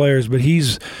some good players, but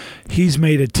he's he's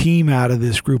made a team out of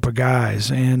this group of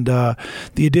guys. And the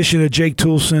addition of Jake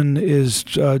Toolson is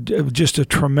just a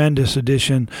tremendous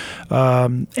addition.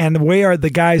 And the way the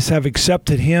guys have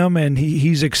accepted him and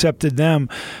he's accepted them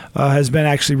has been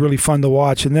actually really fun to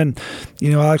watch. And then,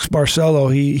 Alex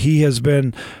Barcelo, he has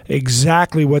been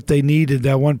exactly what they needed,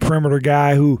 that one perimeter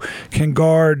guy who can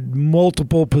guard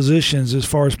multiple positions as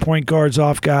far as point guards,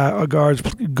 off guards,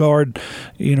 guard,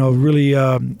 really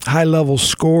high-level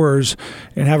scorers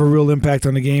and have a real impact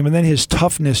on the game. And then his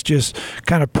toughness just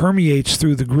kind of permeates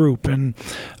through the group. And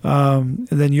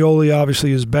then Yoli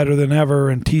obviously is better than ever,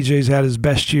 and TJ's had his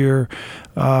best year.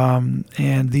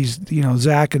 And these,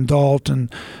 Zach and Dalton,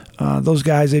 those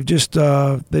guys, they've just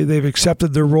they've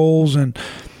accepted their roles, and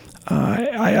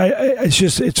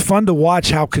it's fun to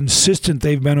watch how consistent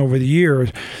they've been over the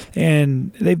years,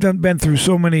 and they've been through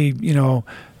so many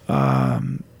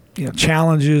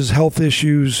challenges, health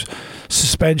issues,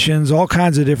 suspensions, all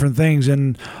kinds of different things,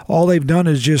 and all they've done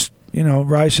is just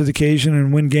rise to the occasion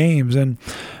and win games. And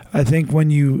I think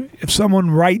if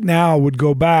someone right now would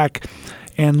go back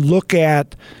and look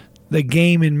at the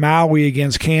game in Maui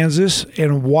against Kansas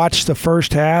and watch the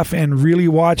first half and really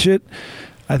watch it,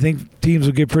 I think teams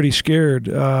will get pretty scared,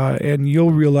 and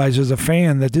you'll realize as a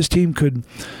fan that this team could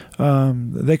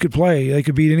play. They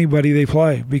could beat anybody they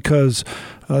play, because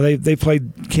they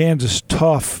played Kansas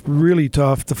tough, really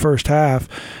tough the first half,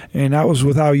 and that was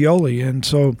without Yoli. And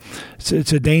so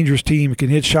it's a dangerous team. It can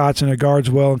hit shots and it guards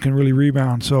well and can really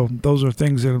rebound. So those are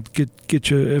things that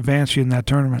advance you in that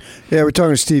tournament. Yeah, we're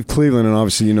talking to Steve Cleveland, and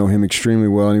obviously you know him extremely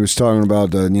well. And he was talking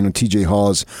about TJ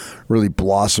Haws really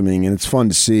blossoming, and it's fun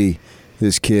to see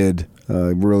this kid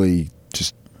really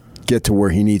just get to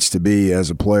where he needs to be as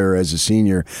a player, as a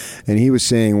senior. And he was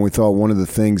saying, we thought one of the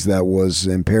things that was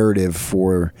imperative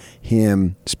for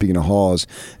him, speaking of Haws,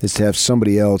 is to have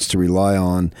somebody else to rely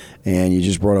on. And you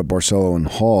just brought up Barcelo and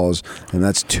Haws, and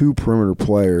that's two perimeter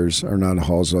players, or not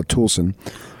Haws, Toolson.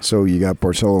 So you got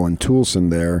Barcelo and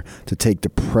Toolson there to take the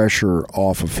pressure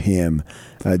off of him.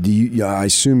 I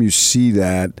assume you see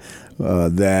that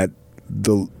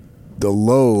the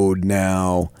load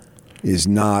now is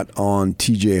not on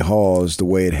TJ Haws the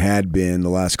way it had been the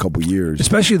last couple years,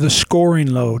 especially the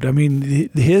scoring load. I mean,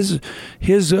 his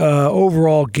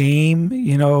overall game,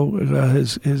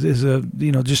 his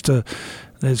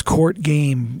court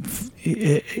game,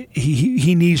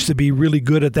 he needs to be really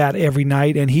good at that every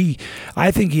night, and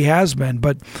I think he has been,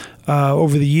 but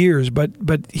over the years, but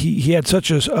he had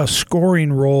such a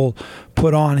scoring role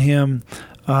put on him,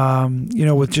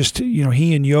 with just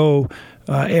he and Yo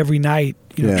every night,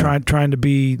 trying to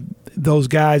be those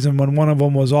guys, and when one of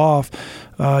them was off,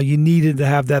 you needed to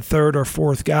have that third or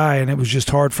fourth guy, and it was just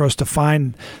hard for us to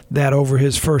find that over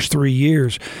his first 3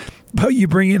 years. But you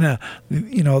bring in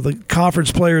the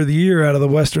conference player of the year out of the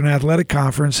Western Athletic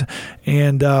Conference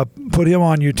and put him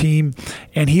on your team,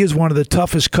 and he is one of the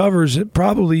toughest covers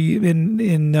probably in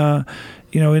the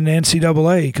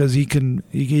NCAA, because he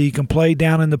can play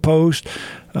down in the post,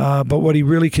 but what he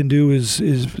really can do is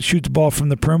shoot the ball from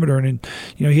the perimeter. And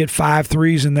he hit 5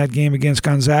 threes in that game against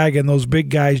Gonzaga, and those big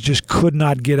guys just could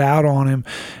not get out on him.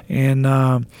 And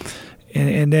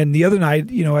then the other night,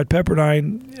 at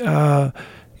Pepperdine,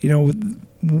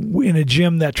 in a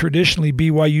gym that traditionally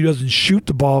BYU doesn't shoot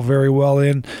the ball very well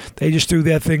in, they just threw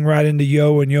that thing right into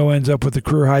Yo, and Yo ends up with a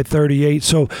career-high 38.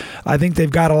 So I think they've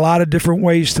got a lot of different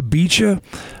ways to beat you.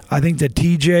 I think that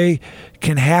TJ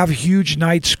can have huge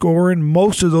nights scoring.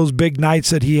 Most of those big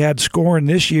nights that he had scoring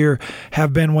this year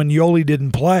have been when Yoli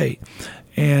didn't play.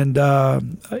 And now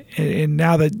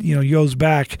that Yo's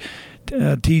back,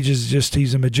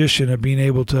 he's a magician of being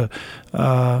able to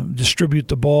distribute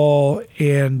the ball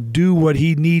and do what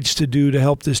he needs to do to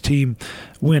help this team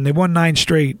win. They won 9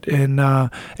 straight, and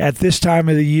at this time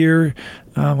of the year,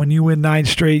 when you win 9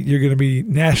 straight, you're going to be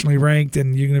nationally ranked,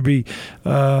 and you're going to be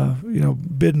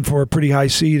bidding for a pretty high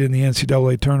seed in the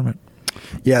NCAA tournament.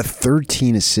 Yeah,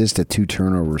 13 assists at 2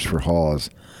 turnovers for Haws.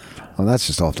 Well, that's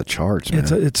just off the charts, man.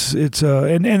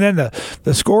 And then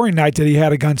the scoring night that he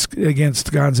had against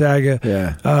Gonzaga,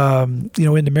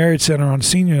 in the Marriott Center on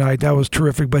senior night, that was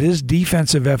terrific. But his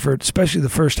defensive effort, especially the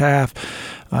first half,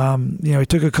 he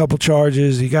took a couple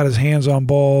charges, he got his hands on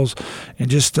balls,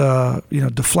 and just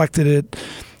deflected it.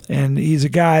 And he's a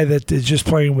guy that is just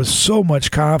playing with so much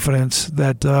confidence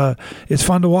that it's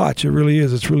fun to watch. It really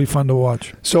is. It's really fun to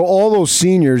watch. So all those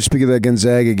seniors, speaking of that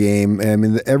Gonzaga game, I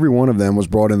mean, every one of them was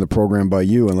brought in the program by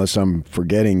you, unless I'm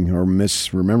forgetting or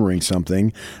misremembering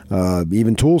something.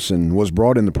 Even Toolson was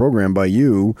brought in the program by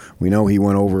you. We know he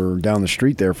went over down the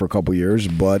street there for a couple years,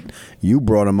 but you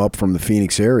brought him up from the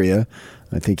Phoenix area.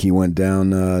 I think he went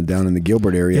down in the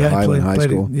Gilbert area, Highland High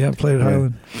School. Played at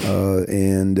Highland.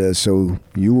 And so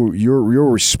you're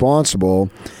responsible,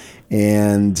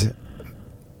 and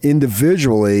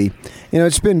individually,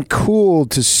 it's been cool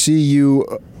to see you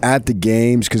at the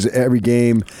games, because every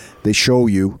game they show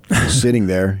you sitting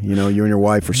there. You and your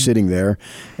wife are sitting there,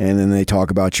 and then they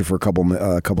talk about you for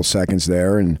a couple seconds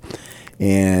there,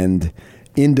 and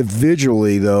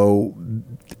individually though,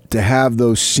 to have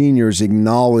those seniors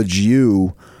acknowledge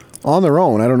you on their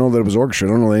own. I don't know that it was orchestrated.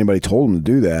 I don't know that anybody told them to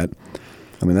do that.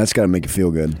 I mean, that's got to make you feel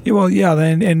good. Yeah, well, yeah,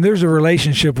 and there's a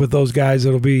relationship with those guys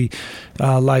that'll be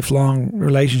lifelong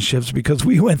relationships, because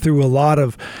we went through a lot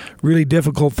of really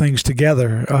difficult things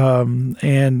together.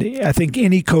 And I think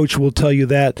any coach will tell you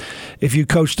that if you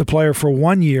coached a player for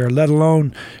 1 year, let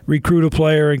alone recruit a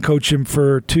player and coach him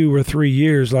for 2 or 3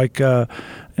 years, like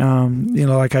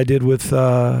like I did with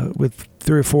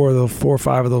 3 or 4 or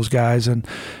 5 of those guys, and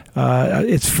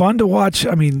it's fun to watch.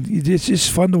 I mean, it's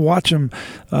just fun to watch them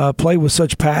play with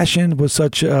such passion, with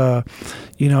such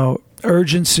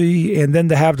urgency, and then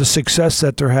to have the success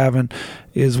that they're having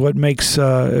is what makes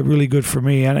it really good for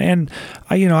me. And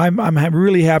I'm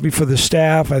really happy for the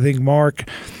staff. I think Mark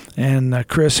and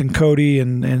Chris and Cody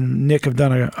and Nick have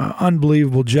done an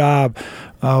unbelievable job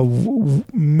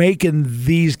making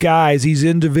these guys, these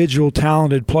individual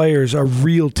talented players, a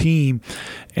real team.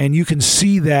 And you can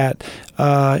see that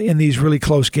in these really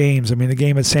close games. I mean, the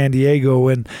game at San Diego,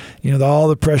 and all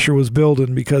the pressure was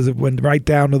building because it went right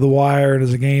down to the wire. And it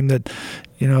was a game that,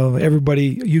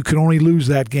 everybody, you can only lose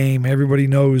that game. Everybody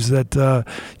knows that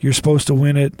you're supposed to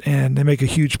win it, and they make a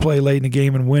huge play late in the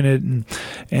game and win it.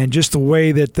 And just the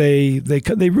way that they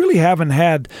really haven't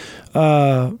had,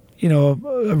 a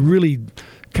really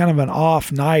kind of an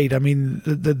off night. I mean,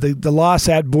 the loss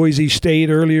at Boise State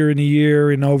earlier in the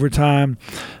year in overtime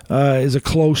is a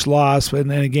close loss, and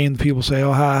again, people say,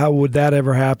 "Oh, how would that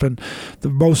ever happen?" The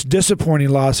most disappointing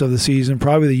loss of the season,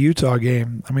 probably the Utah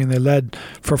game. I mean, they led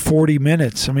for 40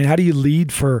 minutes. I mean, how do you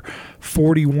lead for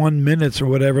 41 minutes or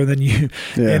whatever? And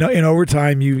then in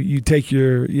overtime, you take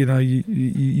your,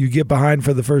 you get behind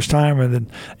for the first time,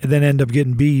 and then end up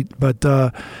getting beat. But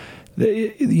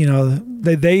they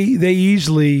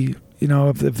easily,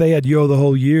 if they had Yo the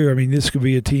whole year, I mean, this could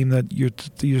be a team that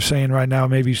you're saying right now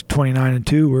maybe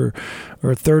 29-2 or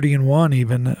 30-1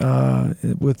 even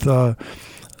with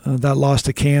that loss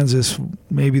to Kansas,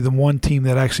 maybe the one team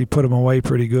that actually put them away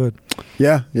pretty good.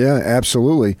 Yeah,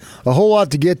 absolutely. A whole lot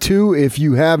to get to. If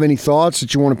you have any thoughts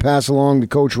that you want to pass along to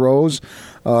Coach Rose,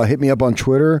 hit me up on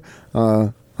Twitter.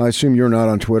 I assume you're not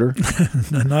on Twitter.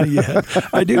 Not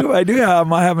yet. I do. I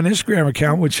have an Instagram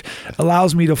account which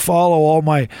allows me to follow all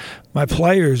my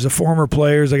players, the former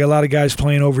players. I got a lot of guys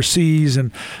playing overseas,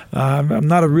 and I'm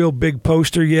not a real big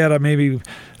poster yet. Maybe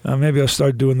I'll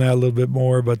start doing that a little bit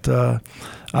more. But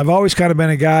I've always kind of been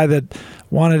a guy that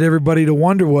wanted everybody to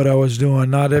wonder what I was doing,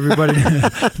 not everybody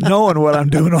knowing what I'm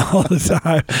doing all the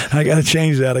time. I got to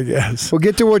change that, I guess. We'll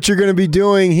get to what you're going to be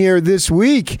doing here this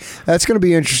week. That's going to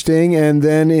be interesting. And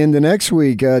then in the next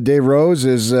week, Dave Rose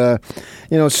is,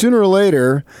 sooner or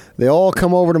later, they all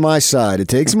come over to my side. It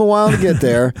takes them a while to get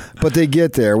there, but they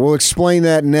get there. We'll explain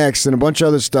that next and a bunch of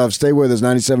other stuff. Stay with us,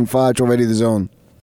 97.5, 1280 The Zone.